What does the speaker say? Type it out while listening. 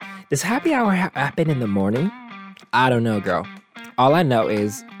Does happy hour happen in the morning? I don't know, girl. All I know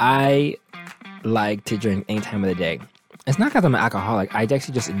is I like to drink any time of the day. It's not because I'm an alcoholic. I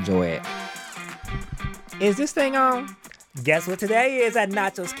actually just enjoy it. Is this thing on? Guess what today is at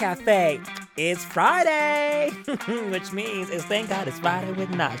Nacho's Cafe? It's Friday, which means it's thank God it's Friday with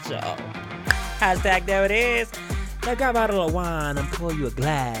Nacho. Hashtag there it is. Now grab out a little wine and pour you a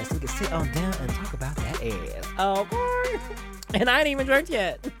glass so we can sit on down and talk about that ass. Oh, boy. And I ain't even drunk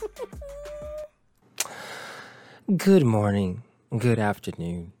yet. Good morning, good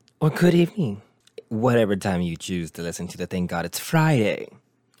afternoon, or good evening. Whatever time you choose to listen to the Thank God It's Friday.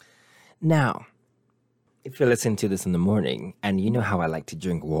 Now, if you're listening to this in the morning and you know how I like to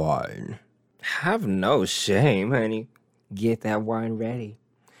drink wine, have no shame, honey. Get that wine ready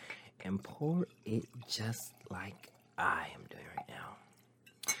and pour it just like I am doing right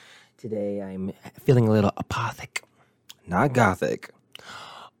now. Today I'm feeling a little apothic. Not gothic.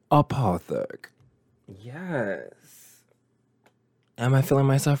 Apothic. Yes. Am I feeling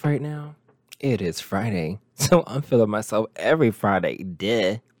myself right now? It is Friday, so I'm feeling myself every Friday.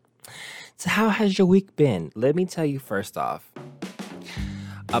 Duh. So how has your week been? Let me tell you first off.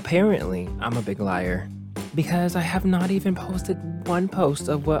 Apparently, I'm a big liar because I have not even posted one post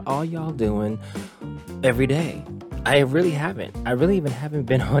of what all y'all doing every day. I really haven't. I really even haven't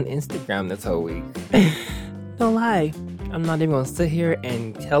been on Instagram this whole week. No lie. I'm not even going to sit here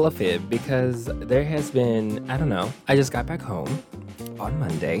and tell a fib because there has been, I don't know. I just got back home on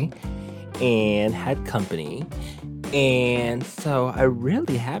Monday and had company. And so I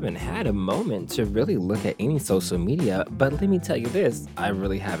really haven't had a moment to really look at any social media. But let me tell you this, I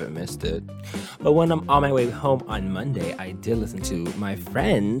really haven't missed it. But when I'm on my way home on Monday, I did listen to my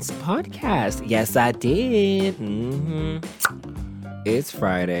friend's podcast. Yes, I did. It's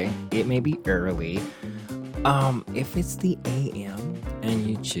Friday. It may be early. If it's the AM and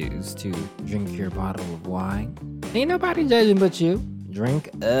you choose to drink your bottle of wine, ain't nobody judging but you. Drink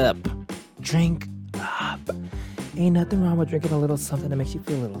up. Drink up. Ain't nothing wrong with drinking a little something that makes you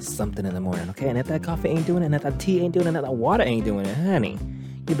feel a little something in the morning, okay? And if that coffee ain't doing it, and if that tea ain't doing it, and if that water ain't doing it, honey,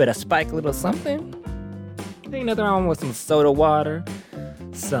 you better spike a little something. Ain't nothing wrong with some soda water,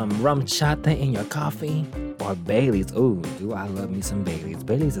 some rum chata in your coffee, or Baileys. Ooh, do I love me some Baileys.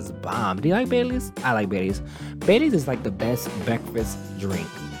 Baileys is bomb. Do you like Baileys? I like Baileys. Baileys is like the best breakfast drink.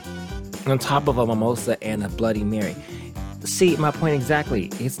 On top of a mimosa and a Bloody Mary. See, my point exactly.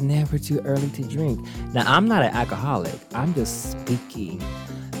 It's never too early to drink. Now, I'm not an alcoholic. I'm just speaking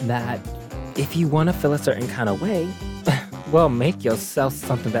that if you want to feel a certain kind of way, well, make yourself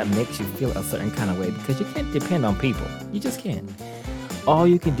something that makes you feel a certain kind of way because you can't depend on people. You just can't. All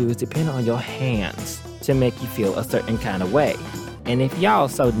you can do is depend on your hands to make you feel a certain kind of way. And if y'all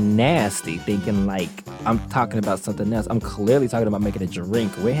so nasty thinking like I'm talking about something else, I'm clearly talking about making a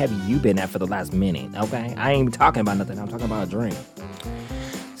drink. Where have you been at for the last minute, okay? I ain't talking about nothing. I'm talking about a drink.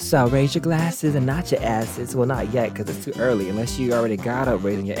 So raise your glasses and not your asses. Well, not yet because it's too early. Unless you already got up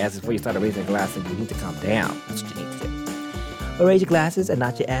raising your asses before you started raising your glasses, you need to calm down. That's what you need to do. But raise your glasses and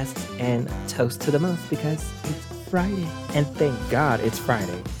not your asses and toast to the most because it's Friday. And thank God it's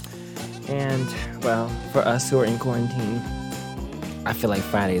Friday. And, well, for us who are in quarantine, I feel like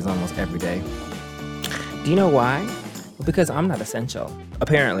Friday is almost every day. Do you know why? Well, because I'm not essential.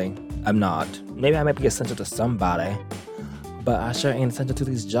 Apparently, I'm not. Maybe I might be essential to somebody, but I sure ain't essential to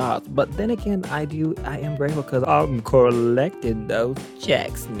these jobs. But then again, I am grateful because I'm collecting those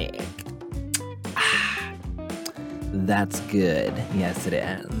checks, Nick. That's good. Yes, it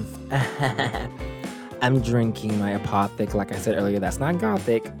is. I'm drinking my apothic. Like I said earlier, that's not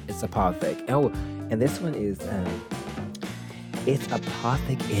gothic. It's apothic. Oh, and this one is... it's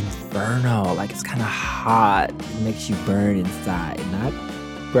Apothic Inferno. Like, it's kind of hot. It makes you burn inside. Not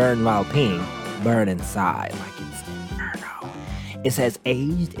burn while peeing. Burn inside. Like, it's Inferno. It says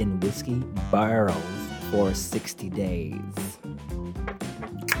aged in whiskey barrels for 60 days.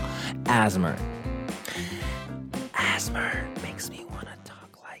 Asthma. Asthma makes me want to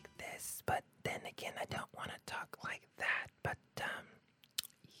talk like this. But then again, I don't want to talk like that. But,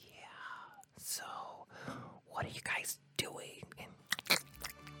 yeah. So, what are you guys doing?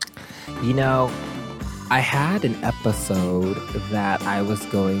 You know, I had an episode that I was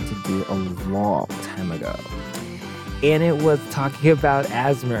going to do a long time ago. And it was talking about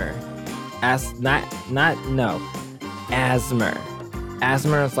asthma. Asthma.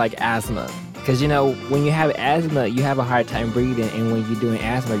 Asthma is like asthma. Because, you know, when you have asthma, you have a hard time breathing. And when you're doing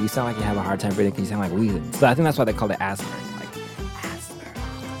asthma, you sound like you have a hard time breathing because you sound like wheezing. So I think that's why they call it asthma. Like, asthma.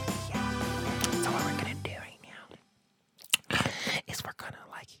 Yeah. So what we're going to do right now is we're going to,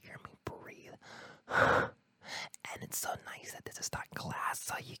 like, hear me breathe. And it's so nice that this is not glass,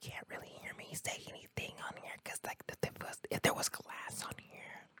 so you can't really hear me say anything on here because, like, if there was glass on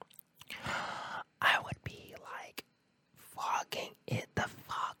here, I would be like fogging it the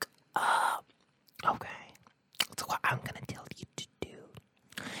fuck up. Okay. So what I'm gonna tell you to do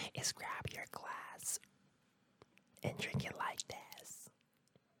is grab your glass and drink it like this.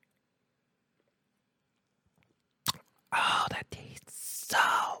 Oh, that tastes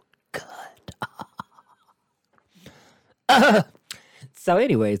so good. So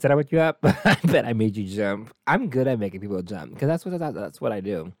anyways, did I wake you up? I bet I made you jump. I'm good at making people jump because that's what I do. That's what I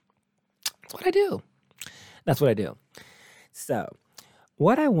do. That's what I do. So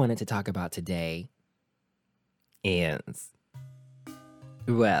what I wanted to talk about today is,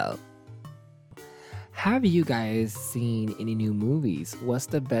 well, have you guys seen any new movies? What's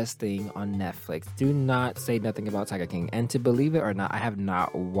the best thing on Netflix? Do not say nothing about Tiger King. And to believe it or not, I have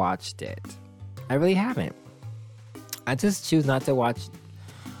not watched it. I really haven't. I just choose not to watch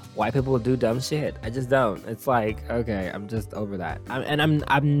white people do dumb shit. I just don't. It's like, okay, I'm just over that.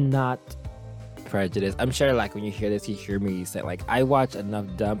 I'm not prejudiced. I'm sure, like, when you hear this, you hear me say, like, I watch enough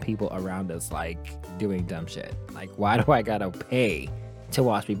dumb people around us, like, doing dumb shit. Like, why do I gotta pay to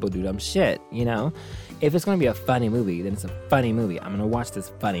watch people do dumb shit, you know? If it's gonna be a funny movie, then it's a funny movie. I'm gonna watch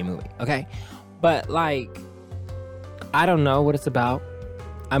this funny movie, okay? But, like, I don't know what it's about.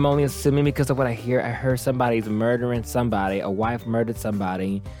 I'm only assuming because of what I hear. I heard somebody's murdering somebody. A wife murdered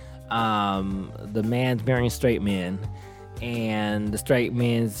somebody. The man's marrying straight men. And the straight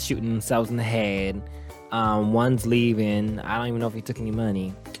men's shooting themselves in the head. One's leaving. I don't even know if he took any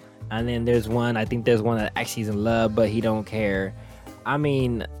money. And then there's one that actually is in love, but he don't care. I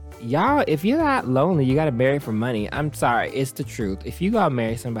mean, y'all, if you're that lonely, you gotta marry for money. I'm sorry, it's the truth. If you gotta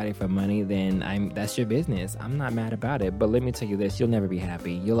marry somebody for money, then that's your business. I'm not mad about it. But let me tell you this, you'll never be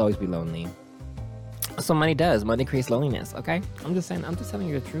happy. You'll always be lonely. So money does. Money creates loneliness, okay? I'm just telling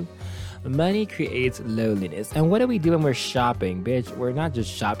you the truth. Money creates loneliness. And what do we do when we're shopping? Bitch, we're not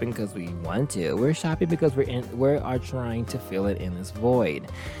just shopping because we want to. We're shopping because we are trying to fill an endless void.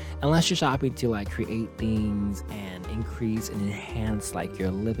 Unless you're shopping to, like, create things and increase and enhance, like, your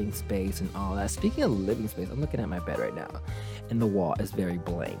living space and all that. Speaking of living space, I'm looking at my bed right now and the wall is very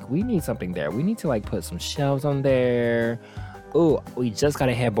blank. We need something there. We need to, like, put some shelves on there. Oh, we just got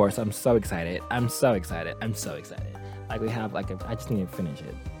a headboard, so I'm so excited. Like, we have, like, I just need to finish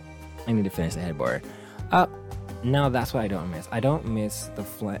it. I need to finish the headboard. No, that's what I don't miss. I don't miss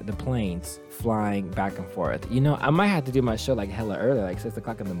the planes flying back and forth. You know, I might have to do my show, like, hella early, like 6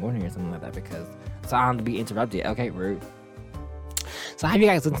 o'clock in the morning or something like that, because so I don't have to be interrupted. Okay, rude. So have you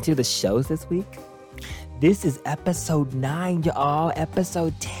guys listened to the shows this week? This is episode 9, y'all.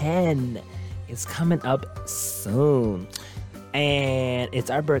 Episode 10 is coming up soon. And it's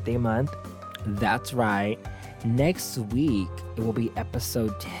our birthday month. That's right. Next week, it will be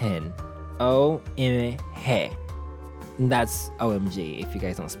episode 10. OMG. That's OMG if you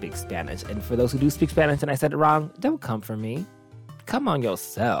guys don't speak Spanish. And for those who do speak Spanish and I said it wrong, don't come for me. Come on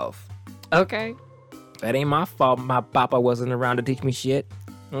yourself. Okay? That ain't my fault my papa wasn't around to teach me shit.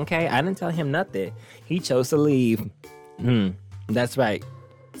 Okay? I didn't tell him nothing. He chose to leave. That's right.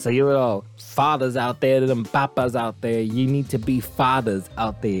 So you little fathers out there, them papas out there, you need to be fathers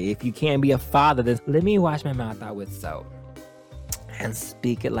out there. If you can't be a father, then let me wash my mouth out with soap and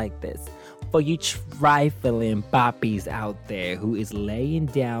speak it like this. For you trifling poppies out there who is laying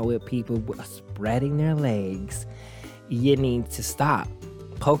down with people spreading their legs, you need to stop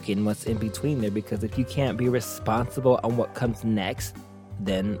poking what's in between there, because if you can't be responsible on what comes next,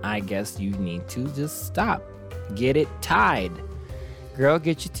 then I guess you need to just stop. Get it tied. Girl,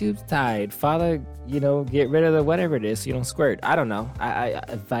 get your tubes tied. Father, get rid of the whatever it is so you don't squirt. I don't know.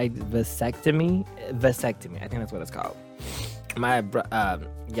 Vasectomy. I think that's what it's called.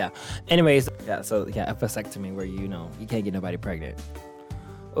 Yeah. Anyways, yeah. So yeah, a vasectomy where you can't get nobody pregnant.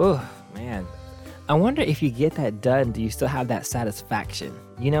 Oh man, I wonder if you get that done, do you still have that satisfaction?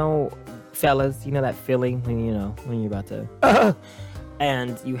 Fellas, that feeling when you're about to,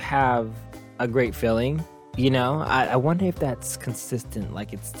 and you have a great feeling. I wonder if that's consistent,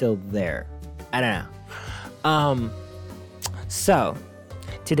 like it's still there. I don't know. So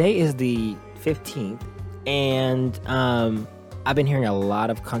today is the 15th, and I've been hearing a lot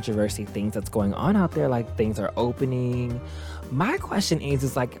of controversy things that's going on out there, like things are opening. My question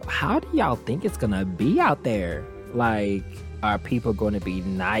is like, how do y'all think it's gonna be out there? Like, are people going to be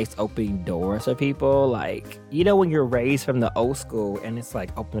nice opening doors for people? Like, when you're raised from the old school and it's like,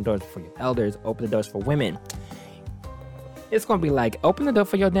 open the doors for your elders, open the doors for women. It's going to be like, open the door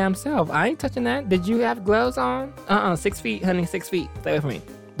for your damn self. I ain't touching that. Did you have gloves on? 6 feet, honey, 6 feet. Stay away from me.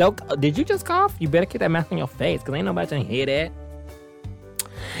 Did you just cough? You better keep that mask on your face, because ain't nobody trying to hear that.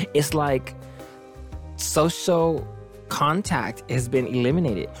 It's like social contact has been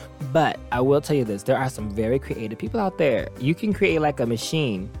eliminated. But I will tell you this, there are some very creative people out there. You can create like a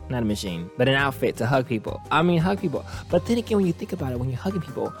machine, not a machine, but an outfit to hug people. I mean, hug people. But then again, when you think about it, when you're hugging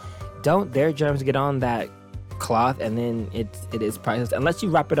people, don't their germs get on that cloth and then it is priceless unless you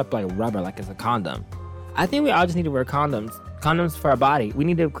wrap it up like rubber, like it's a condom. I think we all just need to wear condoms for our body. We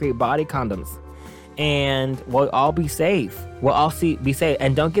need to create body condoms, and we'll all be safe. We'll all be safe,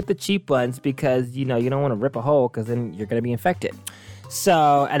 and don't get the cheap ones because you don't want to rip a hole because then you're gonna be infected.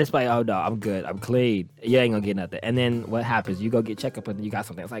 So I just like, oh no, I'm good, I'm clean. You ain't gonna get nothing. And then what happens? You go get checkup and you got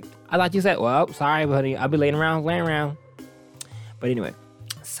something. It's like, I thought you said, well, sorry, buddy, I'll be laying around. But anyway,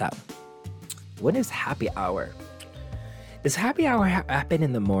 so when is happy hour? Does happy hour happen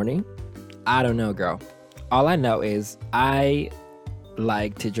in the morning? I don't know, girl. All I know is I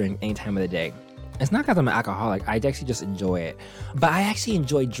like to drink any time of the day. It's not because I'm an alcoholic. I actually just enjoy it. But I actually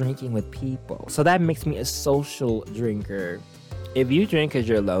enjoy drinking with people. So that makes me a social drinker. If you drink because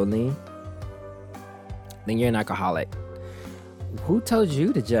you're lonely, then you're an alcoholic. Who told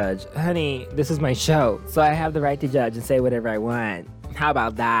you to judge? Honey, this is my show. So I have the right to judge and say whatever I want. How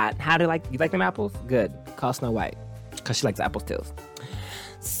about that? You like them apples? Good. Call Snow White. Because she likes apples too.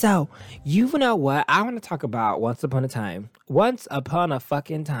 So, you know what? I want to talk about Once Upon a Time. Once Upon a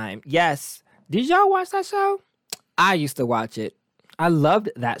fucking Time. Yes. Did y'all watch that show? I used to watch it. I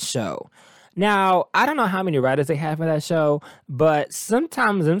loved that show. Now, I don't know how many writers they have for that show, but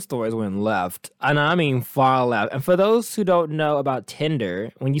sometimes them stories went left. And I mean far left. And for those who don't know about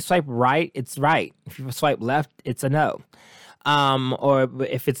Tinder, when you swipe right, it's right. If you swipe left, it's a no. Or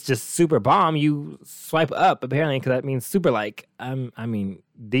if it's just super bomb, you swipe up, apparently, because that means super like. I mean,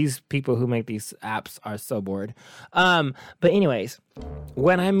 these people who make these apps are so bored. But anyways,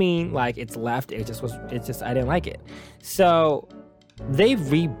 when I mean like it's left, I didn't like it. So they've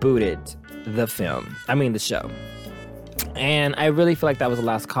rebooted the show. And I really feel like that was the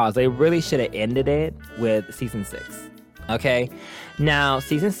last cause. They really should have ended it with season 6. Okay, now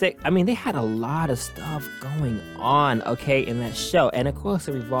season 6, they had a lot of stuff going on, okay, in that show. And of course,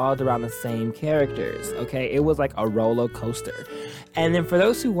 it revolved around the same characters, okay? It was like a roller coaster. And then for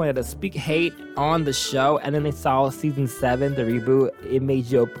those who wanted to speak hate on the show, and then they saw season 7, the reboot, it made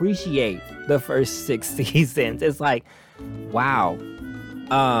you appreciate the first 6 seasons. It's like, wow.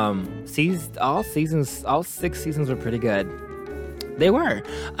 All 6 seasons were pretty good. They were.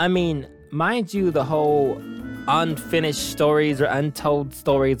 Mind you, the whole unfinished stories or untold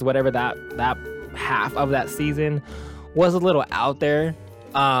stories, whatever that half of that season was a little out there.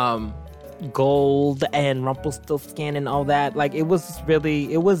 Gold and Rumpelstiltskin and all that, like it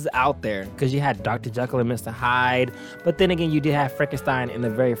was out there because you had Dr. Jekyll and Mr. Hyde, but then again you did have Frankenstein in the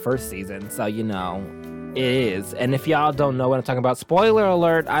very first season, so it is. And if y'all don't know what I'm talking about, spoiler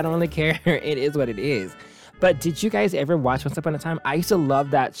alert, I don't really care. It is what it is. But did you guys ever watch Once Upon a Time? I used to love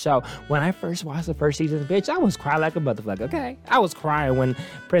that show. When I first watched the first season, bitch, I was crying like a motherfucker, okay? I was crying when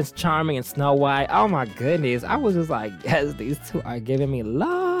Prince Charming and Snow White, oh my goodness. I was just like, yes, these two are giving me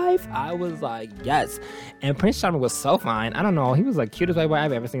life. I was like, yes. And Prince Charming was so fine. I don't know. He was like cutest white boy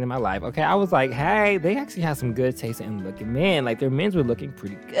I've ever seen in my life, okay? I was like, hey, they actually have some good taste in looking men. Like, their men's were looking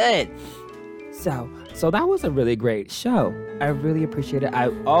pretty good. So that was a really great show. I really appreciate it.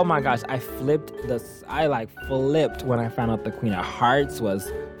 Oh my gosh, I flipped when I found out the Queen of Hearts was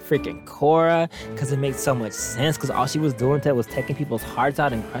freaking Cora, because it made so much sense, because all she was doing was taking people's hearts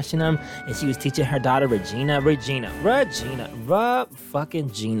out and crushing them, and she was teaching her daughter Regina.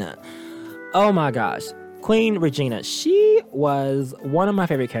 Oh my gosh. Queen Regina, she was one of my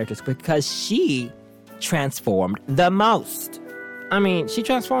favorite characters because she transformed the most. She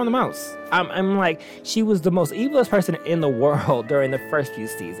transformed the most. I'm like, she was the most evilest person in the world during the first few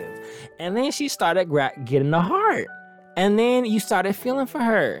seasons. And then she started getting the heart. And then you started feeling for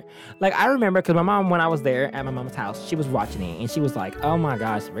her. Like, I remember, because my mom, when I was there at my mom's house, she was watching it. And she was like, oh my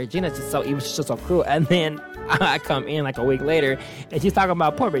gosh, Regina's just so evil. She's just so cruel. And then I come in like a week later, and she's talking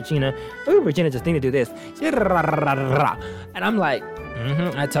about poor Regina. Ooh, Regina just need to do this. And I'm like,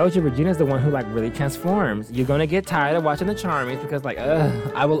 I told you, Regina's the one who really transforms. You're gonna get tired of watching the Charmings because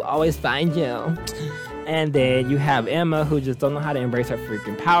I will always find you. And then you have Emma, who just don't know how to embrace her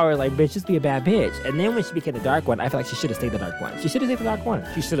freaking power. Like, bitch, just be a bad bitch. And then when she became the Dark One, I feel like she should have stayed the Dark One.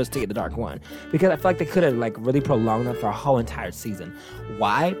 Because I feel like they could have really prolonged it for a whole entire season.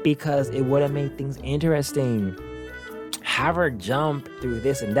 Why? Because it would have made things interesting. Have her jump through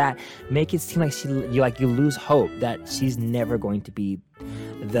this and that, make it seem like you lose hope that she's never going to be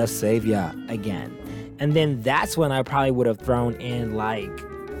the savior again. And then that's when I probably would have thrown in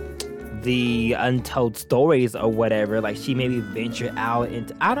the untold stories or whatever. Like she maybe ventured out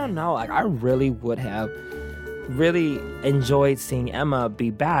into, I don't know. Like I really would have really enjoyed seeing Emma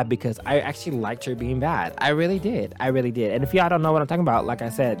be bad because I actually liked her being bad. I really did. And if y'all don't know what I'm talking about, like I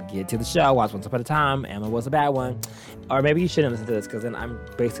said, get to the show, watch Once Upon a Time. Emma was a bad one. Or maybe you shouldn't listen to this because then I'm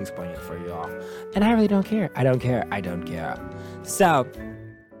basically explaining it for y'all. And I really don't care. I don't care. So,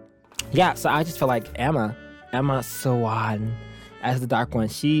 yeah, so I just feel like Emma Swan as the Dark One.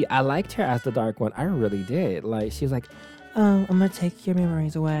 I liked her as the Dark One. I really did. Like, she was like, oh, I'm going to take your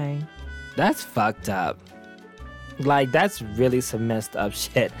memories away. That's fucked up. Like, that's really some messed up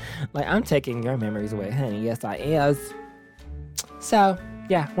shit. Like, I'm taking your memories away, honey. Yes, I is. So,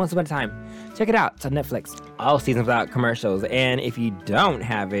 yeah, Once Upon a Time. Check it out. It's on Netflix. All seasons without commercials. And if you don't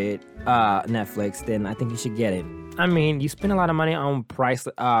have it, Netflix, then I think you should get it. I mean, you spend a lot of money on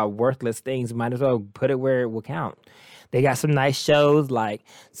worthless things. Might as well put it where it will count. They got some nice shows like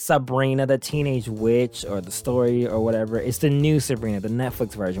Sabrina the Teenage Witch or The Story or whatever. It's the new Sabrina, the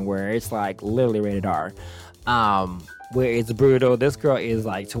Netflix version, where it's like literally rated R. Where it's brutal. This girl is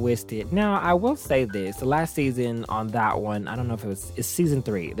like twisted. Now, I will say this. The last season on that one, I don't know if it's season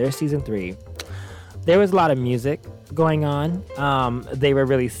 3. There's season 3. There was a lot of music going on. They were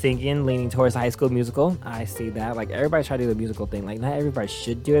really singing, leaning towards High School Musical. I see that. Like, everybody try to do the musical thing. Like, not everybody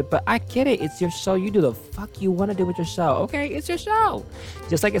should do it, but I get it. It's your show. You do the fuck you want to do with your show. Okay, it's your show.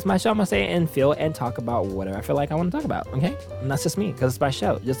 Just like it's my show, I'm going to say it and feel and talk about whatever I feel like I want to talk about, okay? And that's just me, because it's my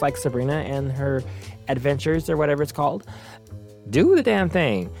show. Just like Sabrina and her adventures or whatever it's called. Do the damn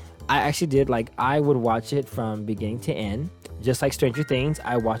thing. I actually did, like, I would watch it from beginning to end. Just like Stranger Things,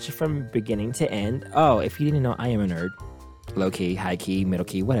 I watch it from beginning to end. Oh, if you didn't know, I am a nerd. Low key, high key, middle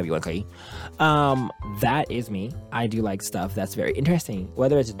key, whatever you want to call it. That is me. I do like stuff that's very interesting.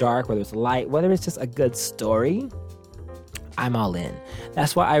 Whether it's dark, whether it's light, whether it's just a good story, I'm all in.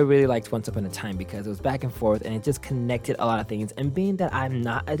 That's why I really liked Once Upon a Time, because it was back and forth and it just connected a lot of things. And being that I'm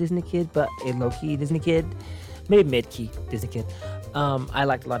not a Disney kid, but a low key Disney kid, maybe mid-key Disney kid, I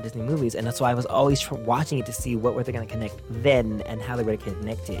liked a lot of Disney movies, and that's why I was always watching it to see what were they going to connect then and how they were going to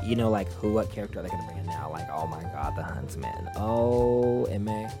connect it. You know, like what character are they going to bring in now? Like, oh my God, the Huntsman. Oh,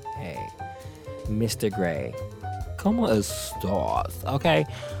 hey, Mr. Gray. Como estás? Okay.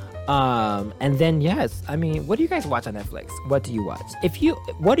 And then yes, I mean, what do you guys watch on Netflix? What do you watch?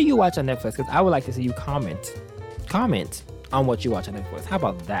 What do you watch on Netflix? Because I would like to see you comment on what you watch on Netflix. How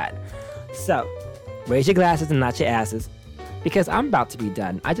about that? So, raise your glasses and not your asses, because I'm about to be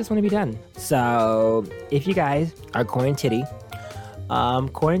done. I just want to be done. So if you guys are corn titty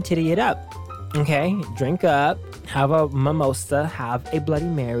it up. Okay, drink up, have a mimosa, have a Bloody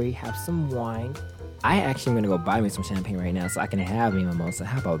Mary, have some wine. I actually am gonna go buy me some champagne right now so I can have me a mimosa.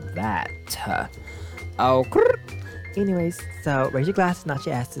 How about that? Oh, anyways, so raise your glasses, not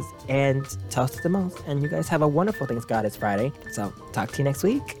your asses, and toast to the most. And you guys have a wonderful Thanksgiving. It's Friday. So talk to you next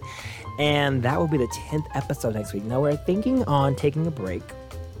week. And that will be the 10th episode next week. Now, we're thinking on taking a break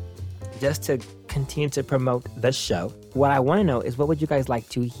just to continue to promote the show. What I want to know is, what would you guys like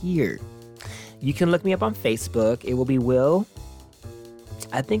to hear? You can look me up on Facebook. It will be Will,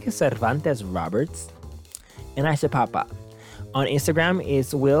 I think it's Cervantes Roberts, and I should pop up. On Instagram,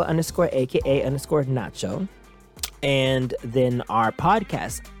 it's Will _ AKA _ Nacho. And then our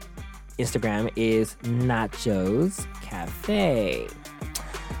podcast Instagram is Nachos Cafe.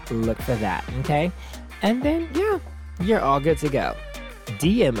 Look for that, okay? And then, yeah, you're all good to go.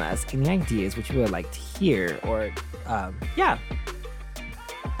 DM us any ideas which you would like to hear, or, yeah.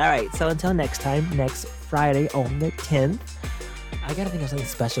 All right, so until next time, next Friday on the 10th, I gotta think of something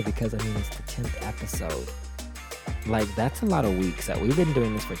special because, I mean, it's the 10th episode. Like, that's a lot of weeks. We've been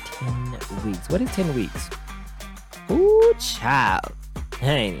doing this for 10 weeks. What is 10 weeks? Ooh, child.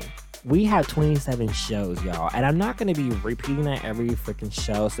 Hey. We have 27 shows, y'all, and I'm not going to be repeating that every freaking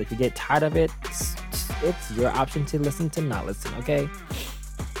show, so if you get tired of it, it's your option to listen to not listen, okay?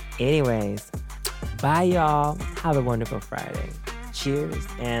 Anyways, bye, y'all. Have a wonderful Friday. Cheers.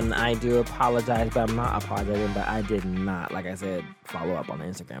 And I do apologize, but I'm not apologizing, but I did not, like I said, follow up on the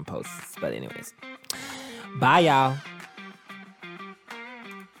Instagram posts. But anyways, bye, y'all.